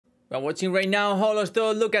We're watching right now Holo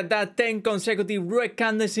Stock. Look at that 10 consecutive red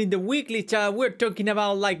candles in the weekly chart. We're talking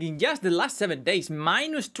about like in just the last 7 days,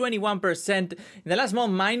 minus 21%. In the last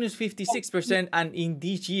month, minus 56%. And in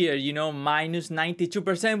this year, you know, minus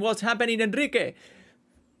 92%. What's happening, Enrique?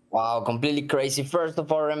 Wow, completely crazy. First of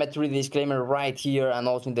all, remember to read the disclaimer right here and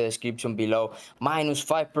also in the description below. Minus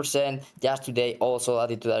 5% just today, also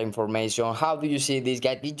added to that information. How do you see this,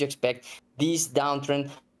 guy? Did you expect this downtrend?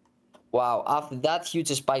 Wow, after that huge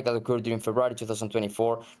spike that occurred during February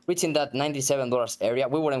 2024, reaching that $97 area,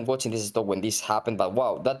 we weren't watching this stock when this happened, but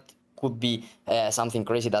wow, that could be something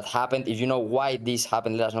crazy that happened. If you know why this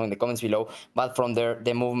happened, let us know in the comments below. But from there,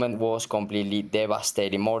 the movement was completely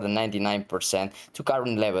devastating, more than 99% to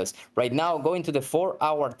current levels. Right now, going to the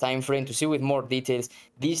 4-hour time frame to see with more details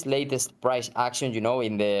this latest price action, you know,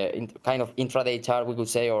 in the kind of intraday chart, we could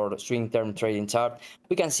say, or swing term trading chart,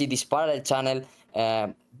 we can see this parallel channel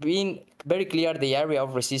being very clear. The area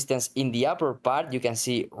of resistance in the upper part, you can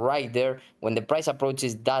see right there. When the price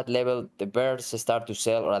approaches that level, the bears start to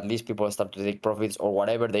sell, or at least people start to take profits, or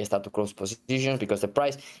whatever, they start to close positions because the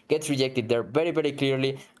price gets rejected there very, very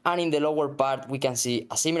clearly. And in the lower part, we can see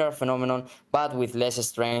a similar phenomenon, but with less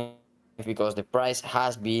strength, because the price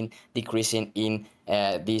has been decreasing in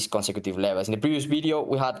these consecutive levels. In the previous video,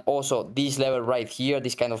 we had also this level right here,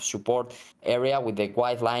 this kind of support area with the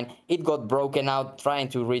white line. It got broken out, trying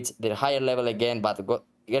to reach the higher level again, but got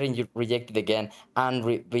getting rejected again and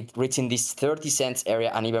reaching this 30 cents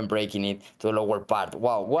area and even breaking it to the lower part.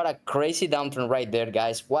 Wow, what a crazy downturn right there,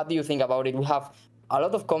 guys. What do you think about it? We have a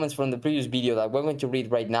lot of comments from the previous video that we're going to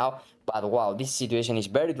read right now, but wow, this situation is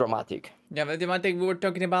very dramatic. Yeah, very dramatic. We were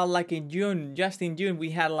talking about like in June, just in June,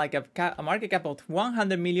 we had like a market cap of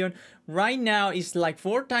 100 million. Right now, it's like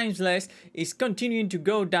 4 times less. It's continuing to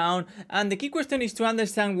go down. And the key question is to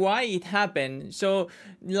understand why it happened. So,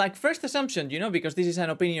 like, first assumption, you know, because this is an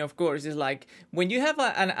opinion, of course, is like when you have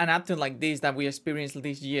an upturn like this that we experienced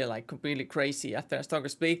this year, like completely crazy after a stock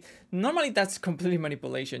split, normally that's completely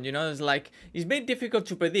manipulation, you know. It's like, it's very difficult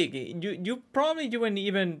to predict. You probably weren't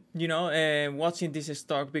even, you know, watching this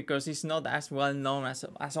stock because it's not as well known as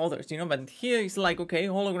others, you know. But here it's like, okay,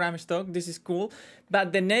 hologram stock, this is cool,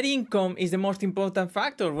 but the net income is the most important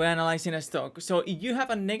factor when analyzing a stock. So if you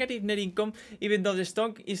have a negative net income, even though the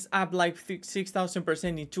stock is up like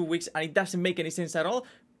 6,000% in 2 weeks and it doesn't make any sense at all,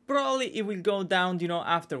 probably it will go down, you know,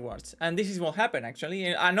 afterwards. And this is what happened actually.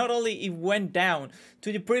 And not only it went down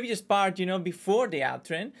to the previous part, you know, before the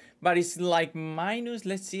uptrend, but it's like minus,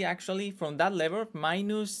 let's see, actually from that level,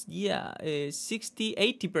 minus, yeah,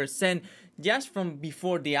 60-80% just from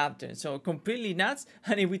before the uptrend. So completely nuts.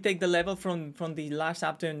 And if we take the level from the last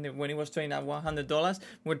uptrend when it was trading at $100,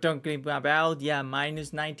 we're talking about, yeah,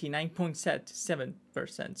 minus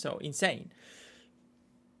 99.7%. So insane.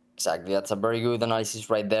 Exactly, that's a very good analysis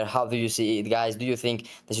right there. How do you see it, guys? Do you think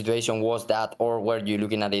the situation was that, or were you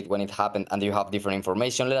looking at it when it happened and you have different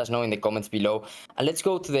information? Let us know in the comments below. And let's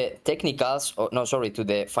go to the technicals, or no, sorry, to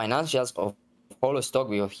the financials of Holo stock,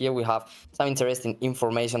 because here we have some interesting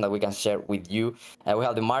information that we can share with you. We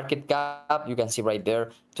have the market cap, you can see right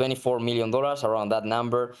there, $24 million, around that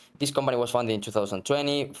number. This company was founded in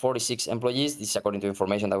 2020, 46 employees. This is according to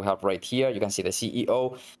information that we have right here. You can see the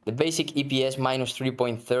CEO, the basic EPS minus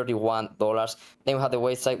 $3.31. Then we have the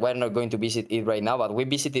website. We're not going to visit it right now, but we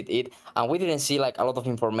visited it and we didn't see like a lot of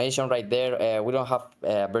information right there. We don't have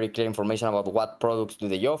very clear information about what products do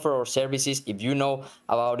they offer or services. If you know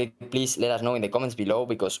about it, please let us know in the comments below,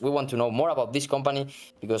 because we want to know more about this company,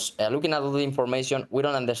 because looking at all the information, we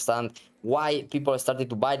don't understand why people started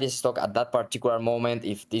to buy this stock at that particular moment,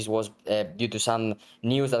 if this was due to some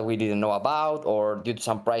news that we didn't know about or due to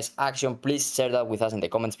some price action. Please share that with us in the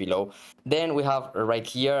comments below. Then we have right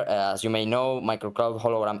here, as you may know, MicroCloud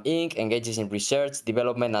HOLOGRAM Inc. engages in research,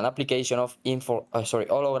 development and application of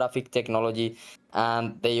holographic technology,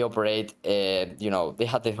 and they operate, you know, they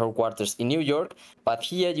have the headquarters in New York. But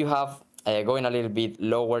here you have going a little bit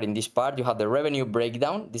lower in this part, you have the revenue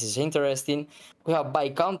breakdown. This is interesting. We have by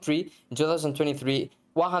country in 2023,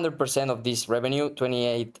 100% of this revenue,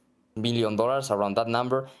 $28 million, around that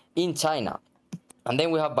number, in China. And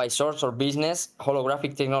then we have by source or business,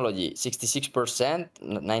 holographic technology,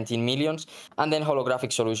 66%, 19 millions, and then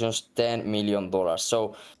holographic solutions, $10 million.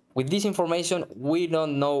 So with this information, we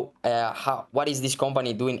don't know what is this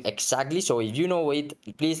company doing exactly. So if you know it,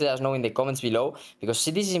 please let us know in the comments below, because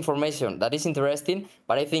this is information that is interesting,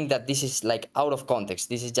 but I think that this is like out of context.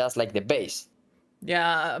 This is just like the base.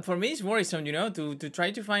 Yeah, for me it's worrisome, you know, to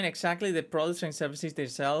try to find exactly the products and services they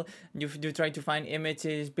sell. You try to find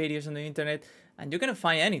images, videos on the internet, and you're gonna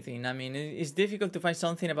find anything. I mean, it's difficult to find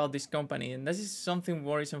something about this company, and this is something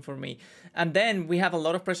worrisome for me. And then we have a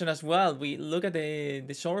lot of pressure as well. We look at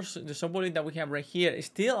the short volume that we have right here. It's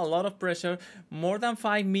still a lot of pressure. More than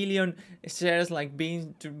 5 million shares like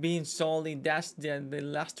being sold in the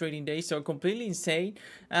last trading day. So completely insane.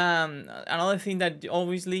 Another thing that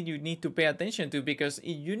obviously you need to pay attention to, because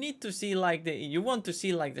you need to see like you want to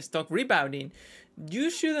see like the stock rebounding. You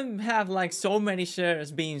shouldn't have like so many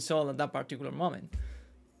shares being sold at that particular moment.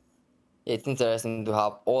 It's interesting to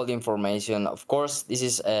have all the information. Of course, this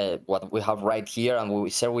is what we have right here and we will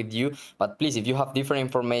share with you. But please, if you have different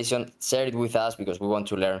information, share it with us, because we want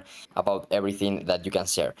to learn about everything that you can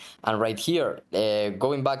share. And right here,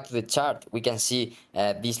 going back to the chart, we can see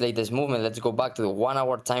this latest movement. Let's go back to the 1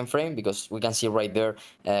 hour time frame, because we can see right there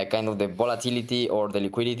kind of the volatility or the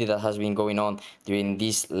liquidity that has been going on during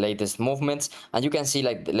these latest movements. And you can see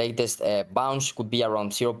like the latest bounce could be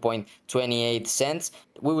around 0.28 cents.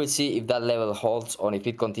 We will see if that level holds or if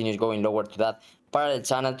it continues going lower to that parallel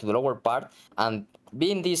channel, to the lower part. And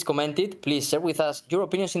being this commented, please share with us your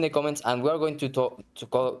opinions in the comments, and we are going to talk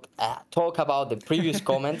about the previous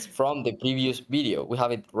comments from the previous video. We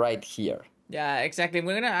have it right here. Yeah, exactly.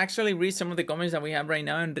 We're gonna actually read some of the comments that we have right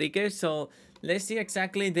now, Enrique. So let's see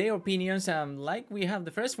exactly their opinions. Like we have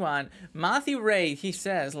the first one, Matthew Ray. He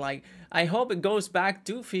says like, I hope it goes back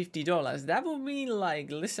to $50. That would mean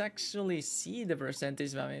like, let's actually see the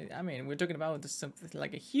percentage. I mean, we're talking about something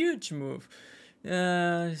like a huge move.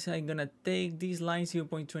 So I'm gonna take this line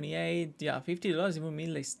 0.28. Yeah, $50. It would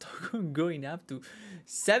mean like stock going up to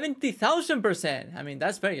 70,000%. I mean,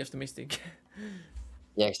 that's very optimistic.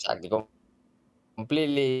 Yeah, exactly.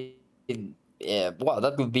 Completely. Wow,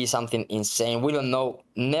 that could be something insane. We don't know.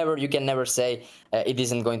 You can never say it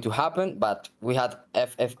isn't going to happen. But we had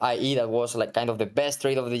FFIE that was like kind of the best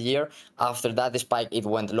trade of the year. After that, the spike, it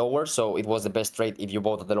went lower, so it was the best trade if you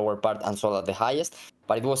bought at the lower part and sold at the highest.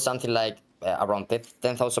 But it was something like around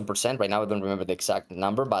 10,000%. Right now I don't remember the exact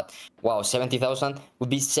number, but wow, 70,000 would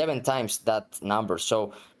be 7 times that number.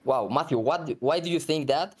 So wow, Matthew, why do you think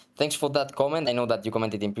that? Thanks for that comment. I know that you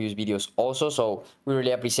commented in previous videos also, so we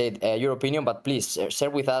really appreciate your opinion, but please share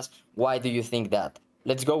with us, why do you think that?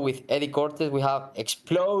 Let's go with Eddie Cortez. We have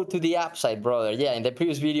explode to the upside, brother. Yeah, in the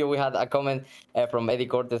previous video we had a comment from Eddie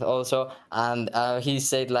Cortez also, and he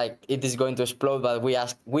said like it is going to explode, but we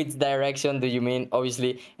asked which direction do you mean.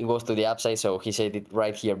 Obviously it goes to the upside, so he said it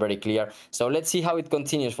right here very clear. So let's see how it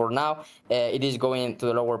continues. For now it is going to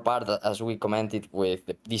the lower part, as we commented, with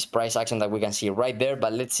this price action that we can see right there,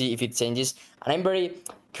 but let's see if it changes. And I'm very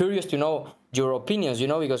curious to know your opinions,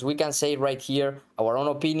 because we can say right here our own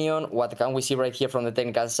opinion, what can we see right here from the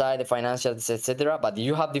technical side, the financials, etc. But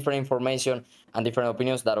you have different information and different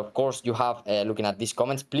opinions that of course you have looking at these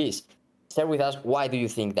comments. Please share with us, why do you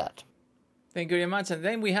think that? Thank you very much. And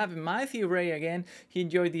then we have Matthew Ray again. He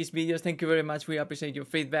enjoyed these videos. Thank you very much. We appreciate your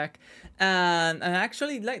feedback. And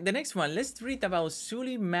actually, like the next one, let's read about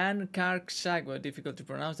Suleiman Karkshag. Difficult to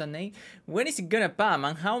pronounce that name. When is it gonna pump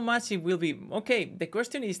and how much it will be? Okay, the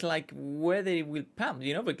question is like whether it will pump,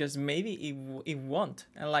 because maybe it won't.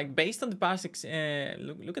 And like based on the past,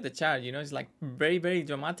 look at the chart, it's like very, very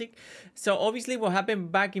dramatic. So obviously what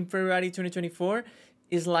happened back in February 2024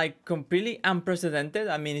 is like completely unprecedented.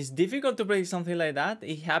 I mean, it's difficult to predict something like that.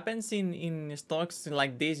 It happens in stocks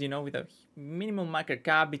like this, with a minimum market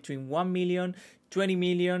cap between 1 million, 20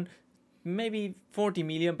 million, maybe 40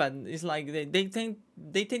 million, but it's like they tend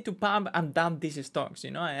to pump and dump these stocks,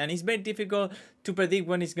 and it's very difficult to predict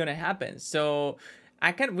when it's gonna happen. So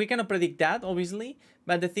we cannot predict that, obviously,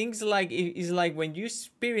 but the things like is like when you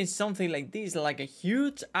experience something like this, like a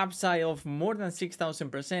huge upside of more than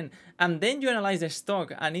 6,000%, and then you analyze the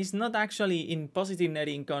stock and it's not actually in positive net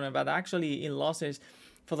income, but actually in losses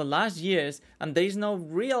for the last years, and there is no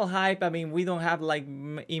real hype. I mean, we don't have like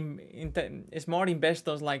smart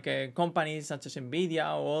investors like companies such as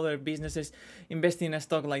Nvidia or other businesses investing in a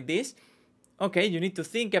stock like this. Okay, you need to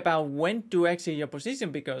think about when to exit your position,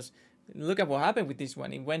 because look at what happened with this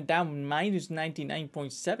one. It went down minus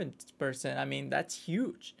 99.7%. I mean, that's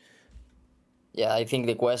huge. Yeah, I think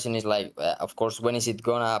the question is like, of course, when is it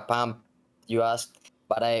gonna pump, you asked,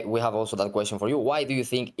 but we have also that question for you. Why do you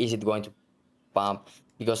think is it going to pump?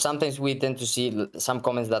 Because sometimes we tend to see some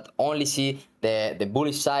comments that only see the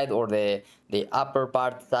bullish side or the upper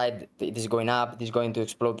part side. It is going up, it is going to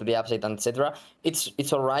explode to the upside, etc.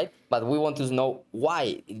 It's all right, but we want to know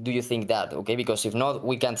why do you think that, okay? Because if not,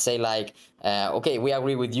 we can say like, okay, we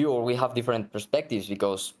agree with you, or we have different perspectives,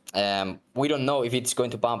 because we don't know if it's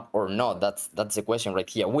going to pump or not. That's the question right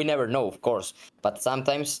here. We never know, of course, but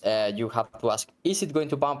sometimes you have to ask, is it going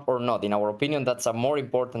to pump or not? In our opinion, that's a more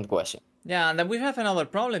important question. Yeah, and then we have another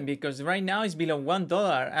problem because right now it's below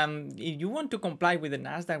 $1. If you want to comply with the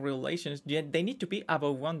Nasdaq regulations, they need to be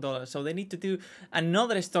above $1. So they need to do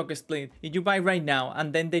another stock split. If you buy right now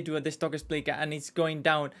and then they do the stock split and it's going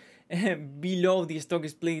down below the stock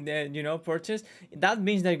split, purchase, that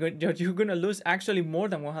means that you're gonna lose actually more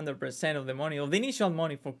than 100% of the money, of the initial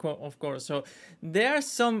money, of course. So there are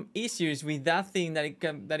some issues with that thing that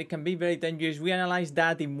it can be very dangerous. We analyze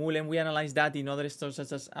that in Mullen, we analyze that in other stocks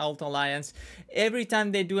such as Alt Alliance. Every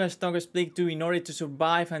time they do a stock split in order to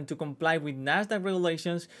survive and to comply with Nasdaq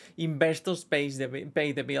regulations, investors pay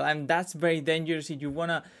the bill, and that's very dangerous if you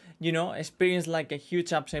wanna experience like a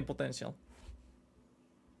huge upside potential.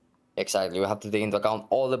 Exactly, we have to take into account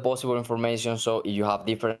all the possible information. So if you have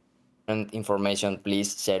different information,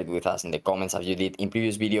 please share it with us in the comments as you did in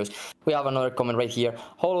previous videos. We have another comment right here,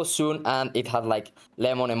 HOLO soon, and it had like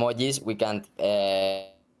lemon emojis. We can't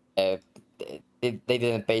they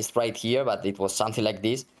didn't paste right here, but it was something like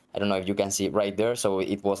this. I don't know if you can see right there. So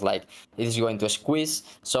it was like, it is going to squeeze.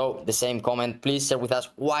 So the same comment, please share with us,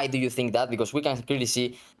 why do you think that? Because we can clearly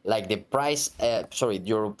see like the price,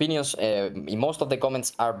 your opinions in most of the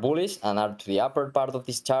comments are bullish and are to the upper part of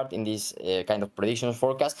this chart in this kind of predictions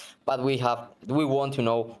forecast. But we want to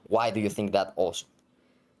know, why do you think that also?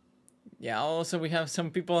 Yeah, also we have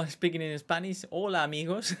some people speaking in Spanish. Hola,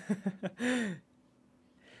 amigos.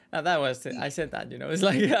 That was it. I said that, it's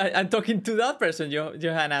like I'm talking to that person,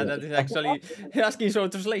 Johanna, that is actually asking for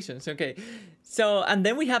translations. Okay, so and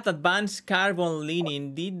then we have advanced carbon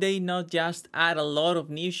leaning. Did they not just add a lot of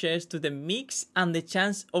new shares to the mix, and the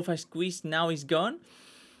chance of a squeeze now is gone?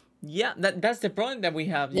 Yeah, that's the problem that we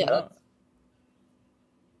have. I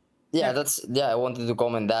wanted to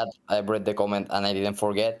comment that. I read the comment and I didn't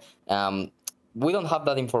forget. We don't have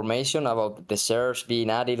that information about the shares being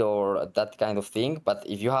added or that kind of thing, but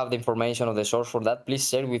if you have the information of the source for that, please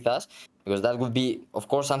share it with us, because that would be, of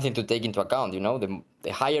course, something to take into account. The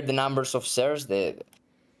higher the numbers of shares, the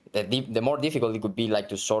more difficult it could be, like,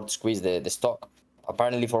 to short squeeze the stock,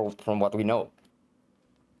 apparently, from what we know.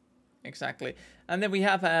 Exactly. And then we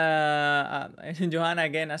have Johanna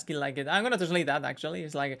again asking, like, I'm going to translate that actually.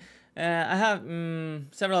 It's like, I have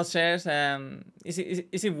several shares.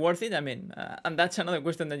 Is it worth it? I mean, and that's another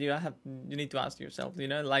question that you need to ask yourself,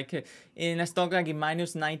 like in a stock like in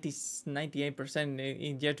minus 98%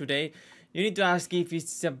 in year to date, you need to ask if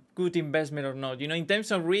it's a good investment or not. In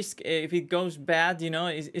terms of risk, if it goes bad,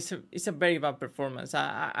 it's a very bad performance.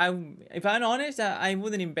 If I'm honest, I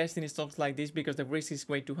wouldn't invest in stocks like this because the risk is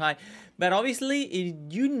way too high. But obviously, if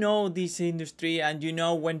you know this industry and you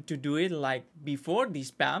know when to do it, like before these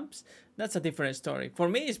pumps, that's a different story. For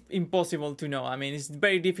me, it's impossible to know. I mean, it's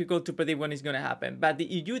very difficult to predict when it's going to happen. But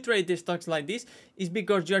if you trade the stocks like this, it's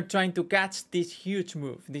because you're trying to catch this huge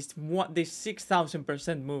move, this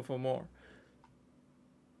 6,000% move or more.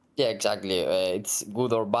 Yeah, exactly. It's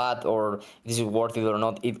good or bad, or this is worth it or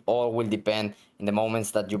not. It all will depend in the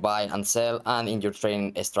moments that you buy and sell and in your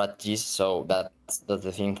trading strategies. So that's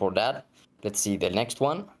the thing for that. Let's see the next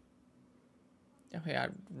one. Okay,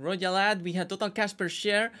 Royal Ad, we had total cash per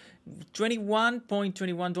share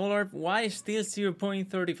 $21.21. Why still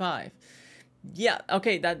 0.35? Yeah,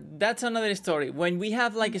 okay, that's another story. When we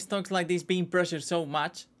have like stocks like this being pressured so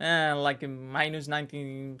much, like minus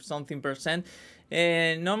 19 something percent,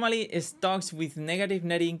 normally stocks with negative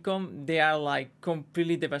net income, they are like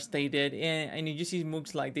completely devastated. And you see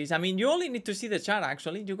moves like this. I mean, you only need to see the chart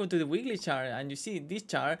actually. You go to the weekly chart and you see this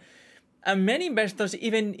chart. And many investors,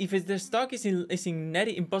 even if the stock is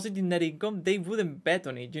in positive net income, they wouldn't bet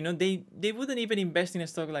on it. They wouldn't even invest in a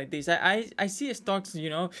stock like this. I see stocks,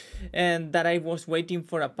 and that I was waiting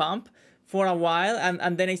for a pump for a while,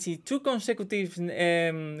 and then I see two consecutive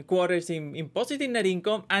quarters in positive net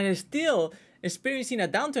income, and still experiencing a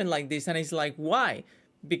downturn like this. And it's like, why?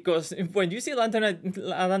 Because when you see a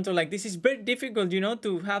downturn like this, it's very difficult,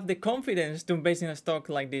 to have the confidence to invest in a stock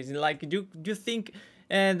like this. Like you think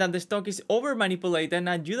that the stock is over manipulated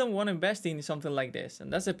and you don't want to invest in something like this,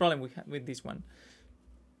 and that's the problem with this one.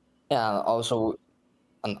 Yeah, also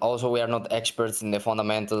we are not experts in the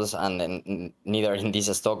fundamentals, and neither in this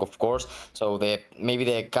stock, of course. So maybe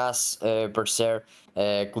the cash per share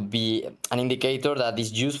could be an indicator that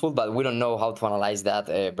is useful, but we don't know how to analyze that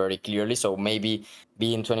very clearly. So maybe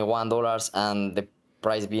being $21 and the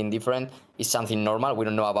price being different is something normal. We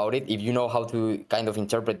don't know about it. If you know how to kind of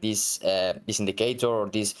interpret this indicator or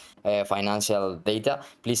this financial data,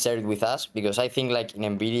 please share it with us, because I think like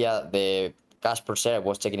in Nvidia, the cash per share, I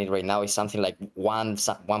was checking it right now, is something like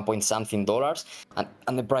 $1 point something,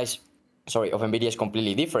 and the price, sorry, of Nvidia is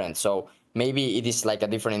completely different. So maybe it is like a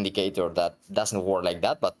different indicator that doesn't work like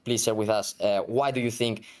that, but please share with us why do you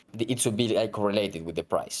think it should be like correlated with the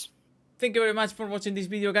price. Thank you very much for watching this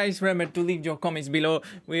video, guys. Remember to leave your comments below.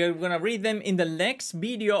 We are gonna read them in the next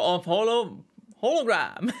video of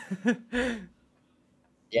hologram.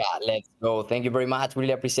 Yeah, let's go. Thank you very much.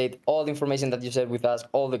 Really appreciate all the information that you shared with us,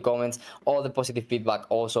 all the comments, all the positive feedback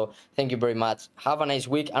also. Thank you very much. Have a nice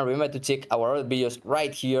week, and remember to check our other videos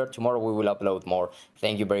right here. Tomorrow we will upload more.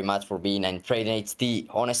 Thank you very much for being in Trading HT.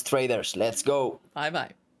 Honest traders, let's go. Bye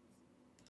bye.